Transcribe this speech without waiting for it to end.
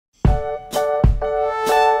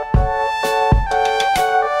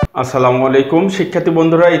আসসালামু আলাইকুম শিক্ষার্থী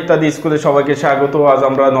বন্ধুরা ইত্যাদি স্কুলে সবাইকে স্বাগত। আজ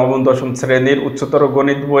আমরা নবম দশম শ্রেণীর উচ্চতর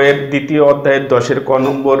গণিত বইয়ের দ্বিতীয় অধ্যায়ের 10-এর ক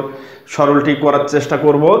নম্বর সরলটি করার চেষ্টা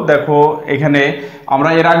করব। দেখো এখানে আমরা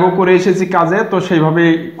এর আগেও করে এসেছি কাজে, তো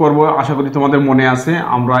সেইভাবেই করব। আশা করি তোমাদের মনে আছে।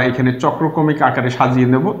 আমরা এখানে চক্রক্রমিক আকারে সাজিয়ে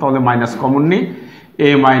নেব। তাহলে মাইনাস কমন নিই, a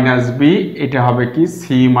মাইনাস বি, এটা হবে কি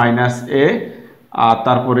সি মাইনাস এ, আর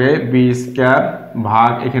তারপরে বি স্কয়ার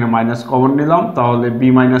ভাগ, এখানে মাইনাস কমন নিলাম, তাহলে বি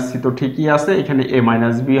মাইনাস সি তো ঠিকই আছে, এখানে এ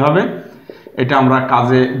মাইনাস বি হবে। এটা আমরা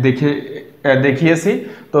কাজে দেখিয়েছি।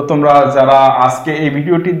 তো তোমরা যারা আজকে এই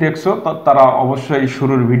ভিডিওটি দেখছো তারা অবশ্যই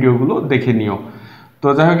শুরুর ভিডিওগুলো দেখে নিও। তো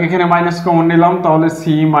যাই হোক, এখানে মাইনাস কমন নিলাম, তাহলে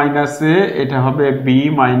সি মাইনাস এ, এটা হবে বি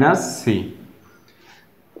মাইনাস সি।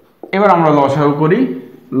 এবার আমরা লসাগু করি।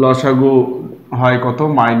 লসাগু হয় কত?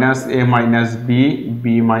 মাইনাস এ minus B,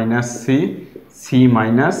 B minus C, C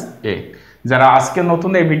minus এ। যারা আজকে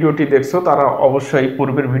নতুন এই ভিডিওটি দেখছো তারা অবশ্যই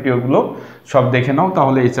পূর্বের ভিডিওগুলো সব দেখে নাও,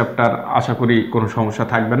 তাহলে এই চ্যাপ্টার আশা করি কোনো সমস্যা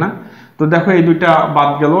থাকবে না। তো দেখো এই দুইটা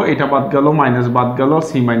বাদ গেল, এটা বাদ গেল, মাইনাস বাদ গেল,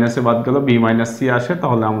 সি মাইনাস এ বাদ গেল, বি মাইনাস সি আসে,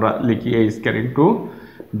 তাহলে আমরা লিখি এ square into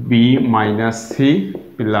B minus C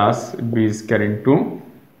plus B square into,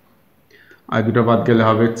 আর দুটো বাদ গেলে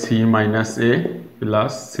হবে সি মাইনাস এ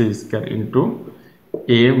প্লাস সি স্কয়ার ইন্টু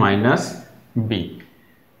এ মাইনাস বি।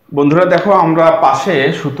 বন্ধুরা দেখো, আমরা পাশে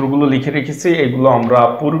সূত্রগুলো লিখে রেখেছি। এগুলো আমরা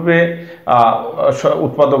পূর্বে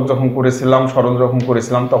উৎপাদক যখন করেছিলাম, সরল যখন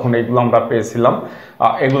করেছিলাম, তখন এগুলো আমরা পেয়েছিলাম।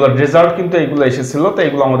 এগুলোর রেজাল্ট কিন্তু এগুলো এসেছিল, তো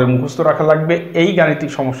এগুলো আমাদের মুখস্থ রাখা লাগবে এই গাণিতিক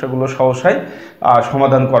সমস্যাগুলো সহসাই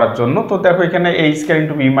সমাধান করার জন্য। তো দেখো এখানে এ square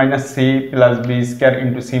into B minus C plus B square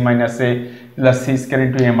into C minus এ প্লাস সি স্কয়ার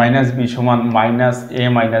ইন্টু এ মাইনাস বি সমান মাইনাস এ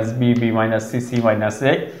minus B, B minus C, C minus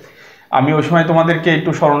এ। আমি ওই সময় তোমাদেরকে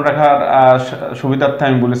একটু স্মরণ রাখার সুবিধার্থে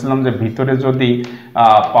আমি বলেছিলাম যে ভিতরে যদি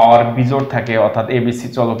পাওয়ার বিজোড় থাকে, অর্থাৎ এবিসি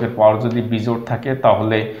চলকের পাওয়ার যদি বিজোড় থাকে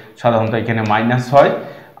তাহলে সাধারণত এখানে মাইনাস হয়।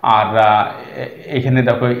 আর এখানে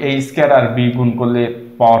দেখো এ স্কয়ার আর বি গুণ করলে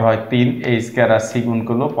পাওয়ার হয় 3, এ স্কয়ার আর সি গুণ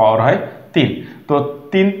করলেও পাওয়ার হয় 3। তো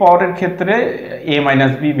 3 পাওয়ারের ক্ষেত্রে এ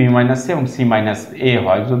minus B, B minus C এবং সি মাইনাস এ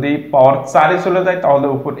হয়। যদি পাওয়ার 4-এ চলে যায় তাহলে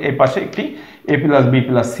উপর এই পাশে একটি এ প্লাস বি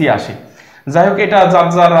প্লাস সি আসে। যাই হোক, এটা যার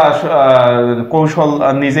যার কৌশল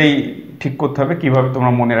নিজেই ঠিক করতে হবে কিভাবে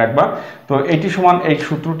তোমরা মনে রাখবা। তো এটি সমান এই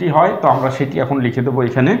সূত্রটি হয়, তো আমরা সেটি এখন লিখে দেবো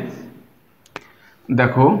এখানে।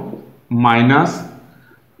 দেখো মাইনাস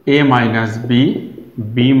এ minus B,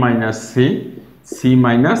 B minus C, C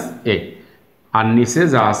minus এ, আর নিচে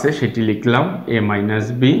যা আছে সেটি লিখলাম এ minus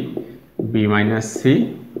B, B minus C,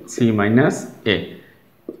 C minus এ।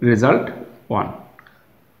 রেজাল্ট 1।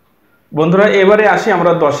 বন্ধুরা এবারে আসি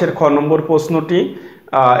আমরা 10-এর খ নম্বর প্রশ্নটি,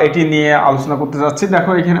 এটি নিয়ে আলোচনা করতে যাচ্ছি।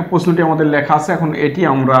 দেখো এখানে প্রশ্নটি আমাদের লেখা আছে, এখন এটি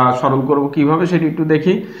আমরা সরল করব কিভাবে সেটি একটু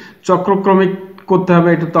দেখি। চক্রক্রমিক করতে হবে,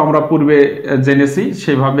 এটা তো আমরা পূর্বে জেনেছি,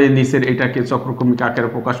 সেভাবে নিচের এটাকে চক্রক্রমিক আকারে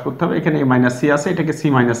প্রকাশ করতে হবে। এখানে এ মাইনাস সি আছে, এটাকে সি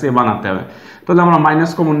মাইনাস এ বানাতে হবে। তাহলে আমরা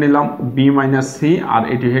মাইনাস কমন নিলাম, বি মাইনাস সি, আর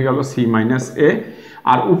এটি হয়ে গেল সি মাইনাস এ।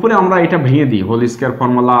 আর উপরে আমরা এটা ভেঙে দিই, হোল স্কয়ার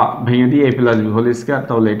ফর্মুলা ভেঙে দিই, এ প্লাস বি হোল স্কয়ার,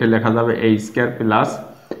 তাহলে এটা লেখা যাবে এ square plus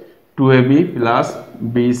 2ab plus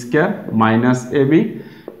B square minus AB.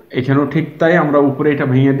 এখানেও ঠিক তাই, আমরা উপরে এটা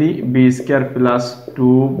ভেঙে দিই, B square plus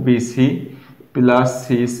 2bc plus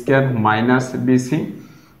C square minus BC.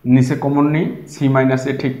 নিচে কমন নিই, সি মাইনাস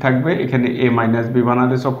এ ঠিক থাকবে, এখানে এ মাইনাস বি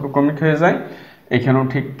বানালে চক্রক্রমিক হয়ে যায়। এখানেও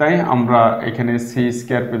ঠিক তাই, আমরা এখানে C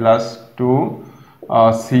square plus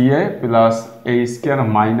 2ca plus এ স্কয়ার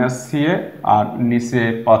মাইনাস সিএ, আর নিচে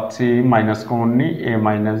পাচ্ছি মাইনাস কমন নিই, এ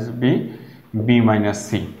minus B, B minus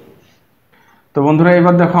C. তো বন্ধুরা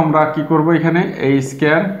এবার দেখো আমরা কি করব, এখানে এ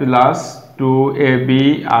স্কয়ার প্লাস 2ab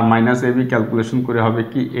আর মাইনাস এবি ক্যালকুলেশন করে হবে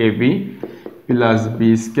কি ab প্লাস বি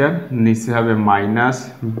স্কয়ার, নিচে হবে minus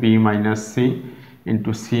B minus C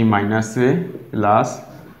into C minus এ plus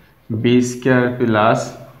B square plus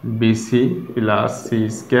BC plus C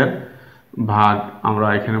square ভাগ, আমরা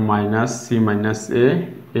এখানে মাইনাস সি মাইনাস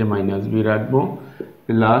এ মাইনাস বি রাখবো,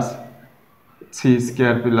 plus C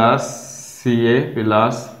square plus C এ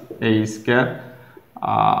plus এ square,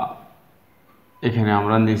 এখানে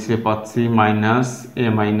আমরা নিচে পাচ্ছি মাইনাস এ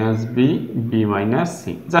minus B, B minus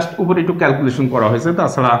C. Just উপরে একটু ক্যালকুলেশন করা হয়েছে,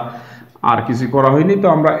 তাছাড়া আর কিছু করা হয়নি। তো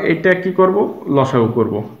আমরা এটা কি করব, লসাগু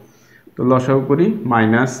করব। তো লসাগু করি,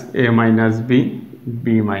 মাইনাস এ minus B,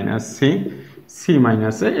 B minus C, C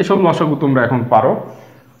minus এ। এসব লসাগু তোমরা এখন পারো।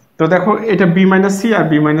 তো দেখো এটা বি মাইনাস সি আর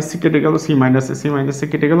বি মাইনাস সি কেটে গেল, সি মাইনাস এ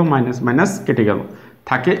কেটে গেল, মাইনাস মাইনাস কেটে গেল,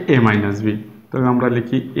 থাকে এ মাইনাস বি। তাহলে আমরা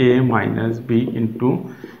লিখি এ minus B into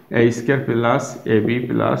A square plus A B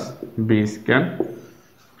plus B square.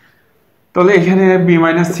 তাহলে এখানে বি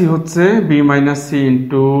মাইনাস সি হচ্ছে B minus C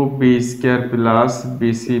into B square plus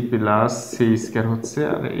BC plus C square হচ্ছে,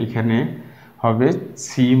 আর এখানে হবে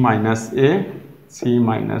সি মাইনাস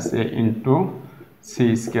এ into C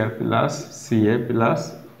square plus C এ plus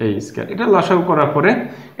এ square. এটা লসাগু করার পরে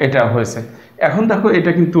এটা হয়েছে। এখন দেখো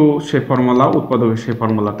এটা কিন্তু সে ফর্মুলা, উৎপাদকের সেই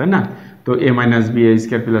ফর্মুলা, তাই না? তো এ minus B A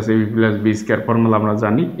square plus A B plus B square formula আমরা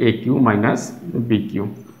জানি, এ কিউ মাইনাস বি কিউ।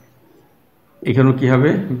 এখানেও কী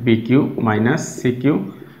হবে? B Q minus C Q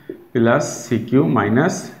plus C Q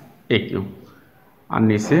minus এ কিউ, আর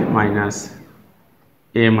নিচে মাইনাস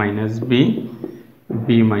এ minus B,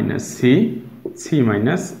 B minus C, C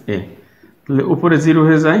minus এ। তাহলে উপরে zero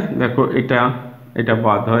হয়ে যায়, দেখো এটা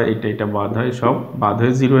বাদ হয়, এটা বাদ হয়, সব বাদ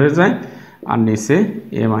হয়ে জিরো হয়ে যায়। আর নিচে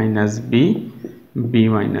এ minus B, B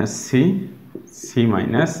minus C, C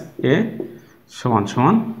minus এ সমান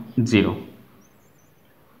সমান জিরো।